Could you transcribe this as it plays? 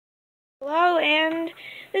Hello, and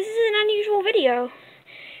this is an unusual video.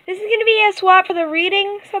 This is going to be a swap for the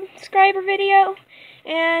reading subscriber video,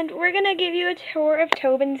 and we're going to give you a tour of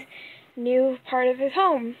Tobin's new part of his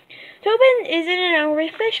home. Tobin is in an over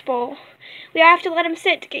fishbowl. We have to let him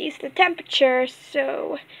sit to get used to the temperature,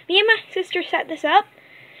 so me and my sister set this up.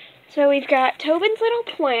 So we've got Tobin's little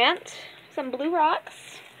plant, some blue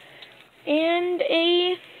rocks, and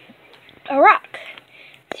a rock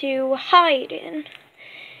to hide in.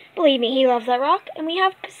 Believe me, he loves that rock. And we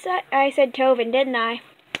have I said Tobin, didn't I?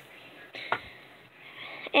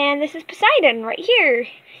 And this is Poseidon right here.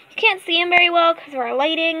 You can't see him very well because of our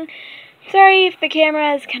lighting. Sorry if the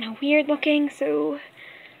camera is kind of weird looking, so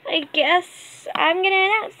I guess I'm going to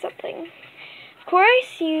announce something. Of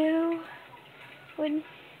course,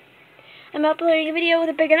 I'm uploading a video with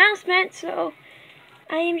a big announcement, so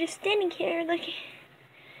I am just standing here looking.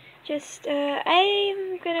 This is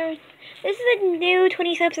a new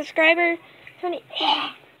 20 subscriber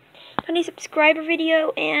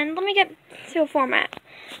video, and let me get to a format.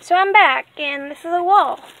 So I'm back, and this is a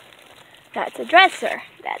wall. That's a dresser.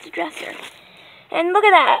 That's a dresser. And look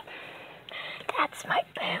at that. That's my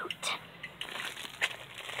boot.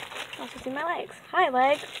 Also see my legs. Hi,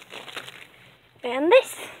 legs. And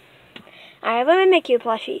this. I have a Mimikyu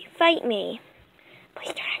plushie. Fight me.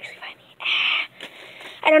 Please don't actually fight me.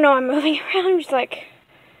 I don't know, I'm moving around. I'm just like,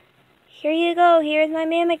 here you go, here's my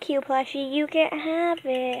Mimikyu plushie, you can't have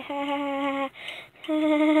it.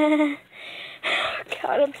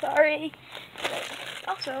 God, I'm sorry.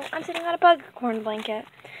 Also, I'm sitting on a bug corn blanket.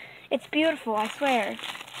 It's beautiful, I swear.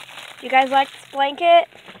 You guys like this blanket?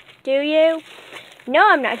 Do you? No,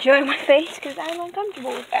 I'm not showing my face because I'm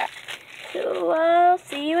uncomfortable with that. So, I'll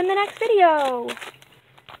see you in the next video.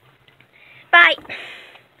 Bye.